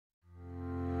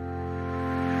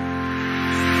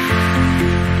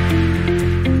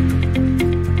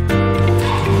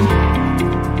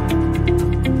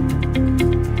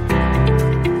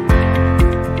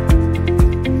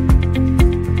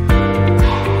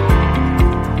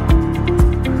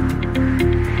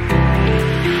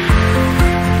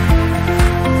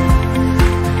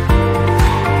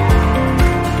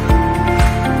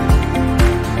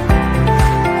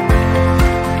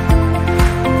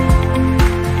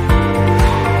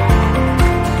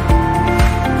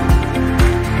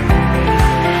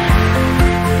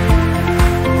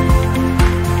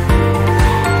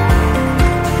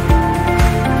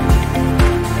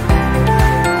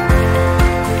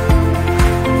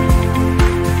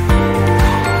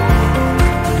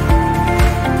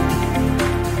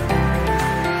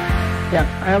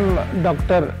am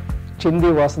Dr.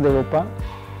 Chindi Vasudevappa,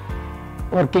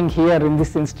 working here in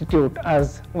this institute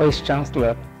as Vice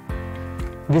Chancellor.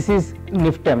 This is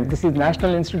NIFTEM, this is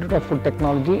National Institute of Food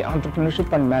Technology,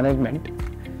 Entrepreneurship and Management.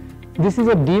 This is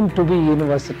a deemed to be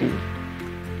university,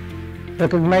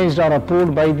 recognized or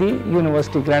approved by the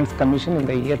University Grants Commission in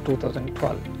the year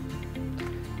 2012.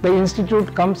 The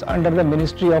institute comes under the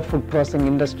Ministry of Food Processing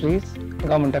Industries,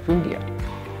 Government of India.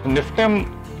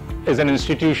 NIFTEM is an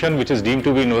institution which is deemed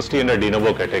to be university under de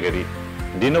novo category.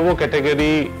 De novo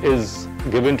category is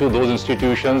given to those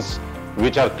institutions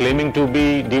which are claiming to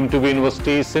be deemed to be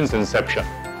university since inception.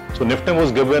 So NIFTEM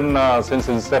was given since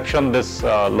inception this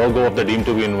logo of the deemed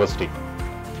to be university.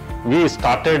 We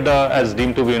started as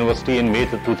deemed to be university in May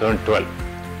 2012,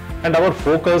 and our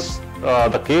focus,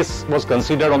 the case was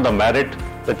considered on the merit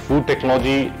that food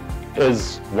technology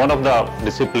is one of the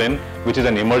discipline which is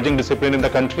an emerging discipline in the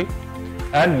country,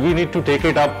 and we need to take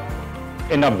it up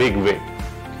in a big way.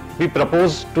 We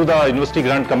proposed to the University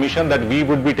Grant Commission that we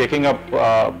would be taking up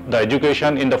the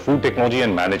education in the food technology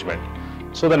and management.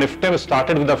 So the NIFTEM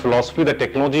started with the philosophy that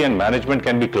technology and management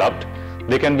can be clubbed.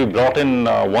 They can be brought in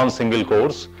one single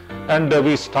course, and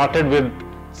we started with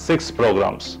 6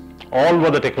 programs. All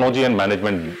were the technology and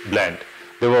management blend.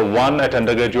 There were 1 at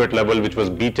undergraduate level which was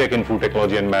BTech in food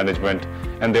technology and management,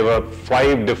 and there were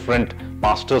 5 different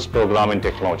master's program in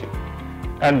technology.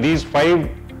 And these 5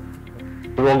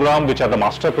 programs, which are the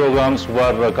master programs,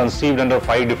 were conceived under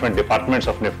 5 different departments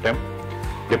of NIFTEM.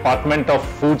 Department of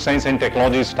Food Science and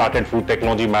Technology started Food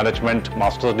Technology Management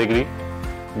Master's degree.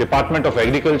 Department of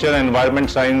Agriculture and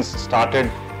Environment Science started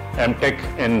MTech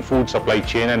in Food Supply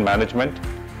Chain and Management.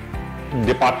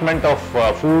 Department of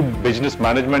Food Business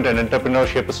Management and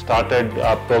Entrepreneurship started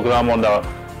a program on the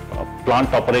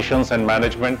Plant Operations and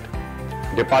Management.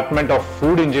 Department of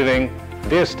Food Engineering,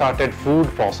 they started Food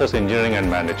Process Engineering and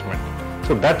Management.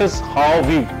 So that is how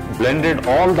we blended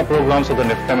all the programs of the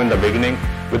NIFTEM in the beginning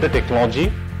with the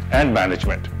technology and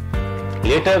management.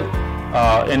 Later,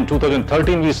 in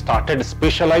 2013, we started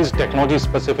specialized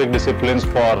technology-specific disciplines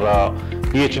for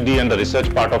PhD and the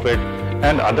research part of it,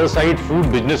 and other side,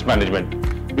 food business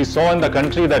management. We saw in the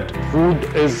country that food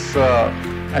is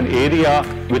an area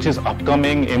which is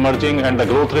upcoming, emerging, and the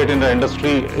growth rate in the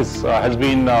industry has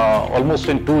been almost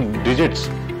in 2 digits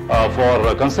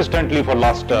consistently for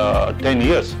last 10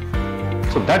 years.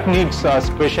 So that needs a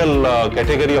special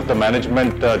category of the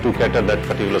management to cater that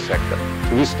particular sector.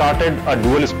 So we started a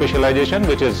dual specialization,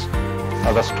 which is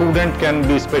the student can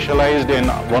be specialized in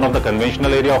one of the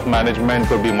conventional area of management,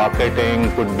 could be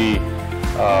marketing, could be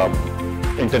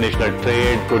international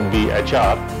trade, could be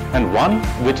HR, and one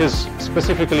which is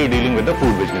specifically dealing with the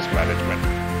food business management.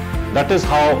 That is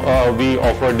how we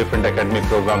offer different academic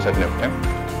programs at NIFTEM.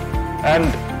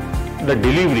 And the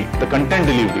delivery, the content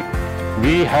delivery,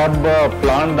 we have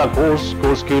planned the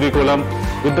course curriculum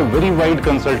with the very wide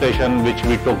consultation which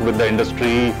we took with the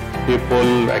industry,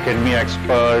 people, academia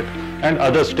expert, and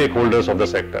other stakeholders of the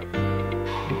sector.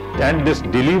 And this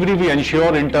delivery we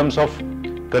ensure in terms of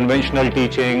conventional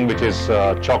teaching, which is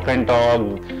chalk and talk,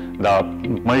 the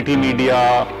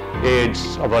multimedia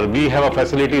aids. We have a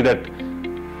facility that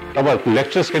our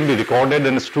lectures can be recorded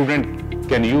and a student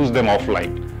can use them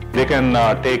offline. They can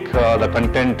take the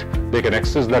content, they can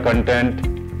access the content.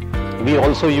 We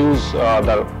also use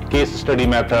the case study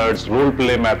methods, role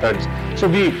play methods. So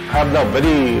we have the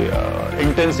very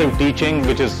intensive teaching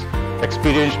which is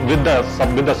experienced with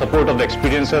the support of the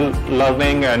experiential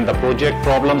learning, and the project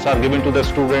problems are given to the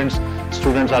students.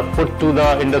 Students are put to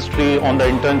the industry on the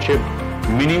internship.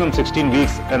 Minimum 16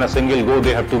 weeks in a single go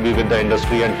they have to be with the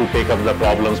industry and to take up the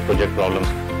problems, project problems.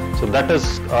 So that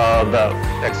is the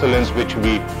excellence which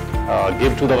we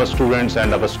give to our students,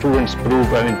 and our students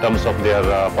prove in terms of their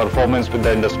performance with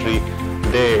the industry.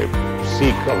 They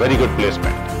seek a very good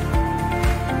placement.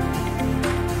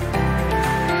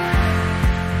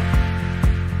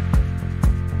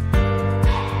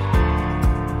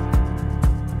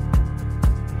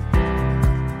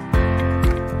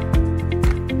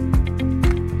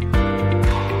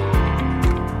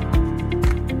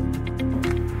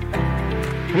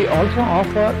 We also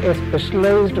offer a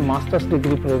specialized master's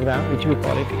degree program which we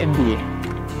call it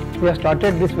MBA. We have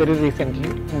started this very recently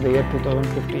in the year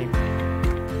 2015,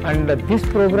 and this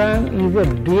program is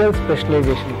a dual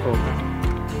specialization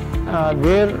program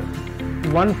where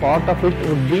one part of it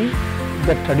would be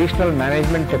the traditional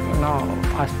management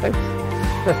aspects.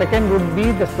 The second would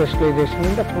be the specialization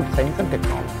in the food science and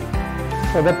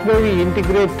technology. So that way we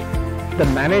integrate the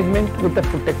management with the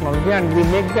food technology, and we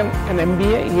make them an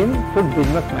MBA in food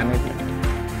business management.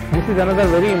 This is another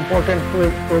very important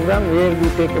program where we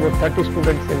take about 30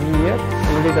 students every year.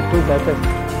 Already the 2 batches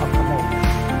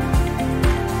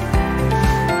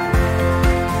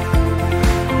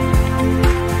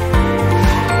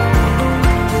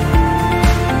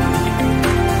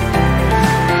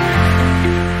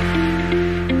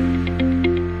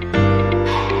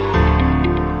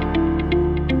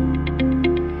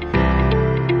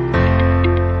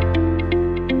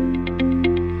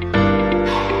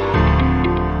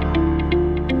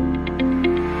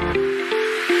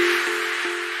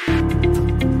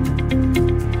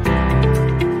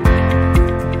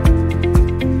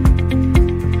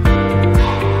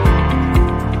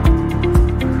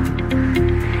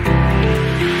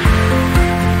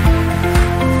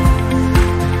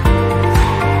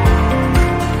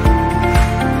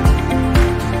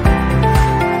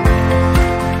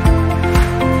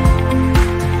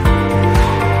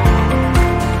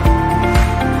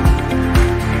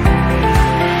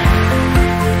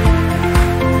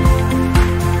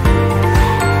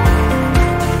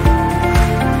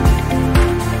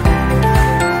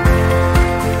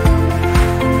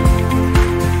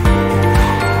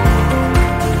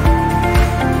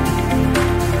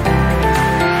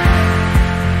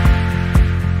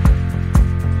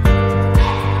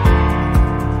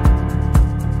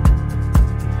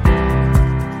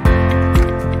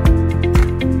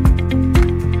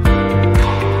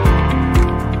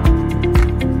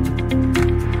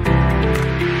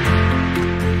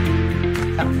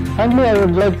Finally, I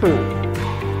would like to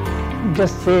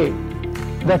just say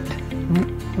that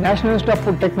National Institute of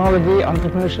Food Technology,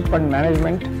 Entrepreneurship and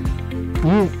Management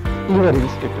is your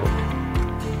institute.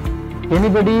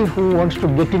 Anybody who wants to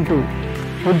get into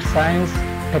food science,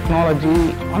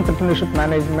 technology, entrepreneurship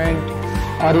management,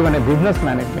 or even a business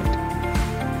management,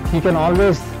 you can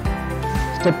always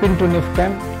step into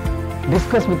NIFTEM,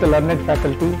 discuss with the learned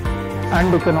faculty,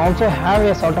 and you can also have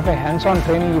a sort of a hands-on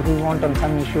training if you want on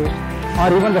some issues, or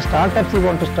even the startups you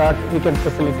want to start, we can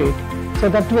facilitate. So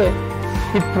that way,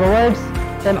 it provides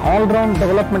an all-round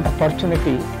development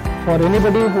opportunity for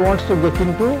anybody who wants to get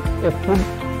into a food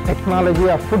technology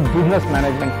or food business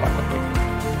management part of it.